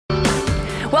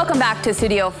Welcome back to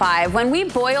Studio 5. When we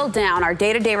boil down our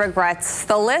day-to-day regrets,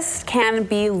 the list can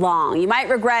be long. You might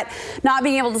regret not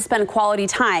being able to spend quality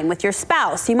time with your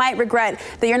spouse. You might regret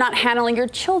that you're not handling your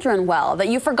children well, that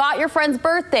you forgot your friend's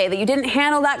birthday, that you didn't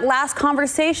handle that last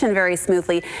conversation very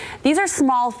smoothly. These are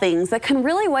small things that can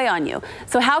really weigh on you.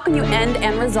 So how can you end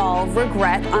and resolve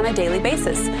regret on a daily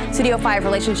basis? Studio 5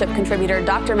 relationship contributor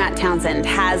Dr. Matt Townsend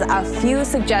has a few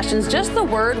suggestions. Just the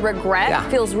word regret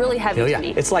feels really heavy to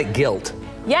me. It's like guilt.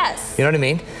 Yes. You know what I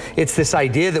mean? It's this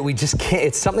idea that we just can't,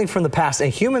 it's something from the past,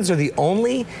 and humans are the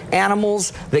only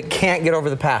animals that can't get over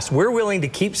the past. We're willing to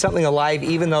keep something alive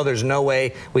even though there's no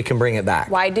way we can bring it back.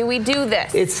 Why do we do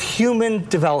this? It's human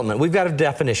development. We've got a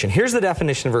definition. Here's the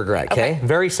definition of regret, okay?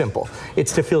 Very simple.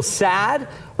 It's to feel sad,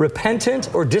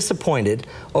 repentant, or disappointed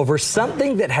over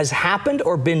something that has happened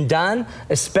or been done,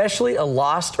 especially a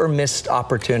lost or missed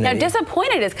opportunity. Now,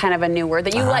 disappointed is kind of a new word,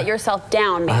 that you let yourself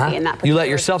down maybe in that particular You let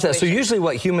yourself down. So situation. usually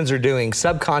what humans are doing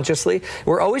subconsciously,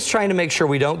 we're always trying to make sure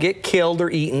we don't get killed or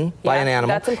eaten by an animal.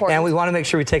 That's important. And we want to make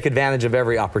sure we take advantage of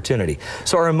every opportunity.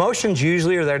 So our emotions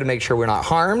usually are there to make sure we're not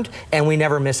harmed and we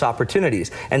never miss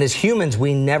opportunities. And as humans,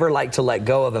 we never like to let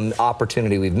go of an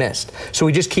opportunity we've missed. So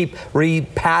we just keep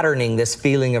repatterning this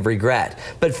feeling of regret.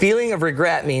 But feeling of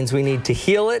regret means we need to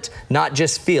heal it, not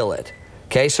just feel it.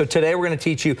 Okay, so today we're going to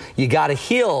teach you, you got to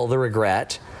heal the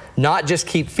regret, not just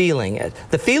keep feeling it.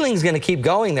 The feeling's going to keep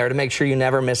going there to make sure you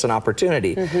never miss an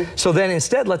opportunity. So then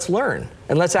instead, let's learn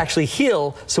and let's actually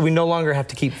heal so we no longer have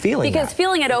to keep feeling Because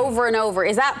feeling it over and over,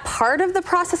 is that part of the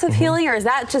process of healing, or is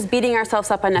that just beating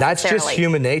ourselves up unnecessarily? That's just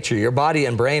human nature. Your body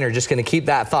and brain are just going to keep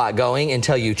that thought going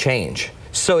until you change.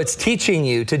 So it's teaching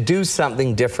you to do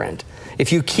something different.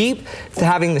 If you keep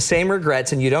having the same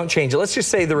regrets and you don't change it, let's just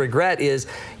say the regret is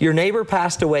your neighbor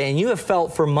passed away and you have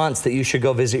felt for months that you should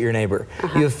go visit your neighbor.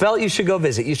 You have felt you should go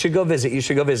visit, you should go visit, you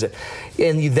should go visit.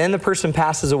 And then the person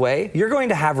passes away, you're going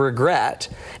to have regret.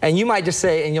 And you might just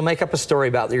say, and you'll make up a story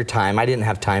about your time. I didn't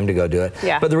have time to go do it.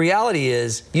 But the reality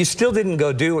is you still didn't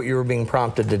go do what you were being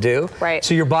prompted to do.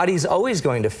 So your body's always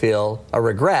going to feel a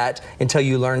regret until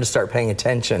you learn to start paying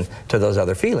attention to those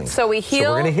other feelings. So we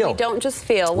heal, we're going to heal. We don't just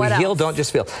feel. What else? We heal, don't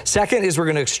just feel. Second is we're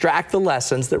going to extract the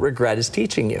lessons that regret is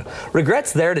teaching you.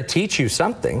 Regret's there to teach you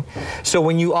something. So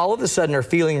when you all of a sudden are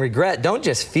feeling regret, don't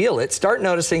just feel it. Start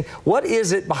noticing, what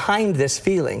is it behind this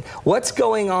feeling? What's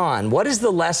going on? What is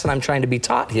the lesson I'm trying to be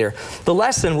taught here? The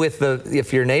lesson with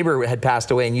if your neighbor had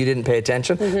passed away and you didn't pay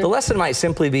attention, the lesson might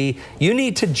simply be, you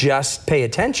need to just pay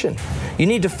attention. You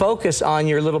need to focus on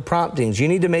your little promptings. You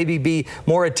need to maybe be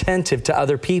more attentive to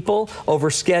other people over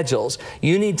schedules.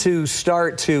 You need to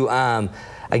start to,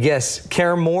 I guess,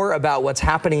 care more about what's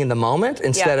happening in the moment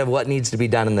instead of what needs to be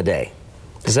done in the day.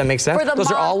 Does that make sense? Those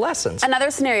are all lessons.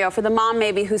 Another scenario for the mom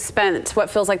maybe who spent what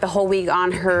feels like the whole week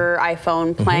on her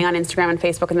iPhone playing on Instagram and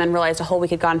Facebook, and then realized a whole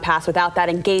week had gone past without that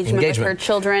engagement with her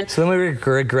children. So then we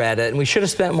regret it, and we should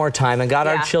have spent more time and got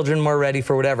our children more ready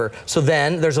for whatever. So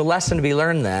then there's a lesson to be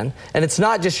learned then, and it's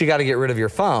not just you got to get rid of your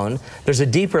phone. There's a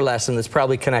deeper lesson that's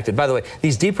probably connected. By the way,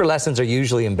 these deeper lessons are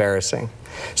usually embarrassing.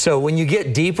 So when you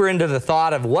get deeper into the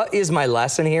thought of what is my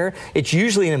lesson here, it's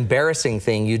usually an embarrassing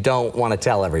thing you don't want to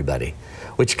tell everybody,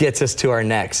 which gets us to our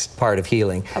next part of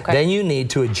healing. Then you need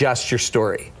to adjust your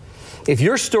story. If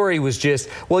your story was just,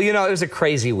 well, you know, it was a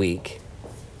crazy week.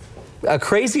 A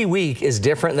crazy week is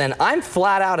different than I'm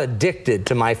flat out addicted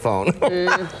to my phone.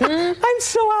 I'm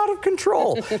so out of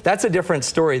control. That's a different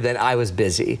story than I was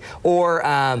busy. Or,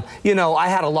 you know, I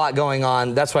had a lot going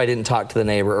on. That's why I didn't talk to the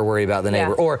neighbor or worry about the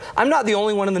neighbor. Or I'm not the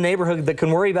only one in the neighborhood that can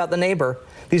worry about the neighbor.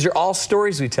 These are all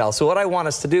stories we tell. So what I want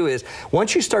us to do is,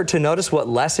 once you start to notice what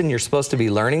lesson you're supposed to be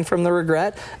learning from the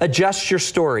regret, adjust your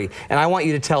story. And I want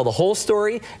you to tell the whole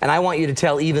story, and I want you to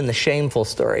tell even the shameful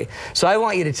story. So I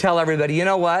want you to tell everybody, you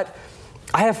know what?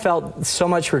 I have felt so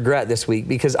much regret this week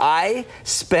because I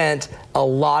spent a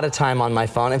lot of time on my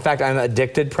phone. In fact, I'm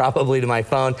addicted probably to my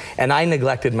phone, and I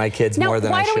neglected my kids more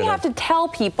than I should have. Why do we have to tell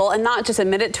people and not just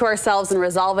admit it to ourselves and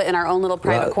resolve it in our own little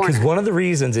private corner? Because one of the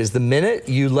reasons is the minute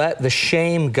you let the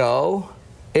shame go,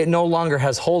 it no longer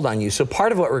has hold on you. So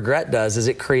part of what regret does is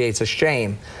it creates a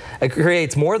shame. It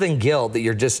creates more than guilt that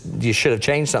you should have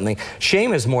changed something.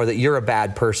 Shame is more that you're a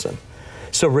bad person.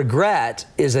 So regret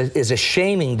is a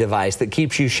shaming device that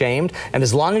keeps you shamed. And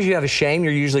as long as you have a shame,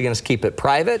 you're usually going to keep it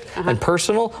private and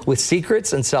personal with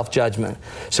secrets and self-judgment.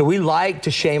 So we like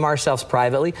to shame ourselves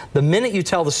privately. The minute you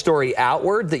tell the story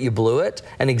outward that you blew it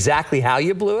and exactly how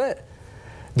you blew it,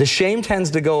 the shame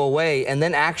tends to go away, and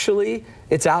then actually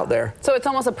it's out there. So it's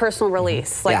almost a personal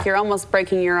release. Like you're almost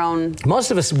breaking your own...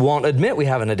 Most of us won't admit we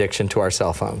have an addiction to our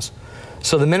cell phones.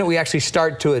 So the minute we actually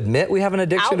start to admit we have an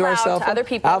addiction to our cell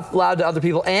phone, out loud to other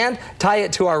people, and tie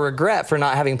it to our regret for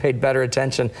not having paid better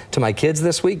attention to my kids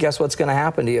this week, guess what's going to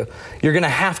happen to you? You're going to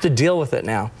have to deal with it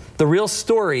now. The real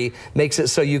story makes it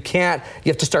so you have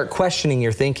to start questioning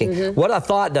your thinking. What a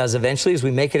thought does eventually is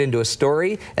we make it into a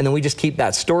story, and then we just keep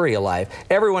that story alive.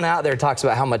 Everyone out there talks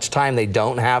about how much time they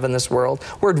don't have in this world.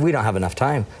 We don't have enough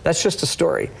time. That's just a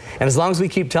story. And as long as we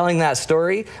keep telling that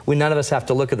story, none of us have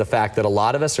to look at the fact that a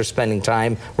lot of us are spending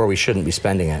time where we shouldn't be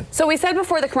spending it. So we said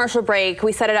before the commercial break,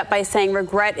 we set it up by saying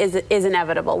regret is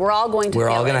inevitable. We're all going to feel it. We're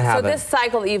all going to have it. So this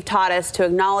cycle that you've taught us to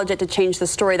acknowledge it, to change the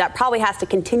story, that probably has to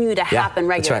continue to happen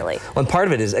regularly. That's right. Well, part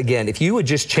of it is, again, if you would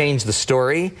just change the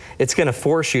story, it's going to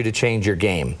force you to change your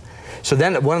game. So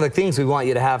then one of the things we want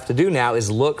you to have to do now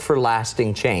is look for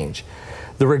lasting change.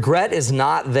 The regret is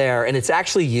not there, and it's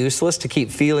actually useless to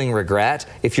keep feeling regret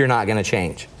if you're not going to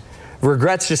change.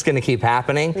 Regret's just going to keep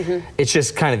happening. It's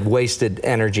just kind of wasted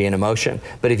energy and emotion.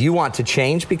 But if you want to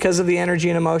change because of the energy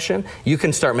and emotion, you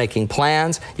can start making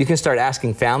plans. You can start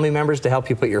asking family members to help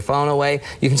you put your phone away.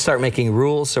 You can start making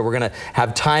rules. So we're going to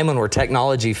have time when we're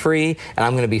technology free, and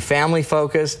I'm going to be family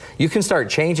focused. You can start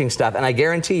changing stuff, and I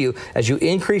guarantee you, as you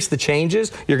increase the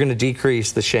changes, you're going to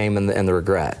decrease the shame and the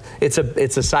regret. It's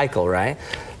a cycle, right?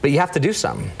 But you have to do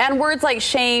something. And words like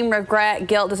shame, regret,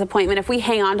 guilt, disappointment, if we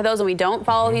hang on to those and we don't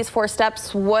follow these 4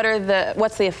 steps,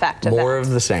 what's the effect of that? More of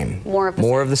the same. More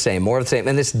of the same.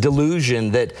 And this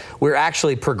delusion that we're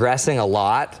actually progressing a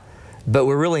lot, but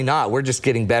we're really not. We're just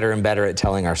getting better and better at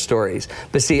telling our stories.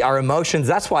 But see, our emotions,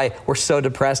 that's why we're so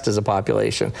depressed as a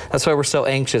population. That's why we're so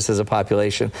anxious as a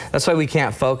population. That's why we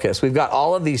can't focus. We've got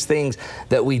all of these things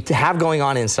that we have going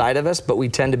on inside of us, but we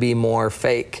tend to be more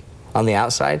fake on the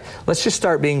outside. Let's just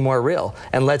start being more real,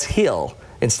 and let's heal.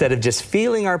 Instead of just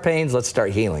feeling our pains, let's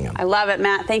start healing them. I love it,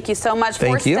 Matt. Thank you so much.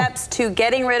 Thank you. 4 steps to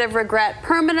getting rid of regret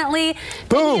permanently.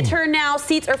 Boom. Taking a turn now.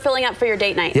 Seats are filling up for your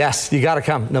date night. Yes, you got to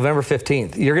come. November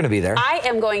 15th. You're going to be there. I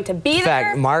am going to be there. In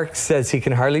fact, Mark says he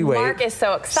can hardly wait. Mark is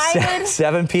so excited.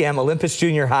 7 p.m. Olympus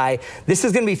Junior High. This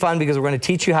is going to be fun because we're going to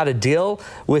teach you how to deal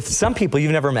with some people.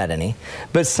 You've never met any,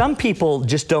 but some people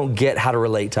just don't get how to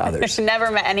relate to others. Never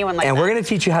met anyone like that. And we're going to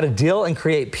teach you how to deal and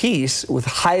create peace with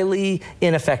highly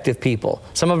ineffective people.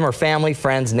 Some of them are family,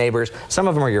 friends, neighbors. Some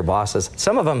of them are your bosses.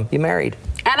 Some of them you married.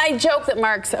 And I joke that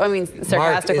sarcastically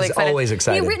Mark is always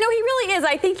excited. No, he really is.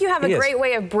 I think you have a great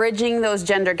way of bridging those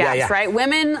gender gaps, right?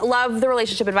 Women love the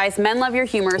relationship advice. Men love your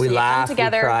humor. We laugh, come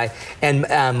together. We cry.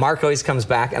 And Mark always comes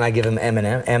back, and I give him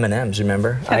M&Ms,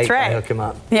 remember? That's right. I hook him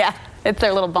up. Yeah. It's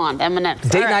their little bond, M&Ms.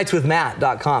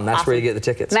 DateNightsWithMatt.com. That's where you get the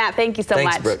tickets. Matt, thank you so much.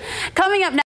 Thanks, Brooke. Coming up next.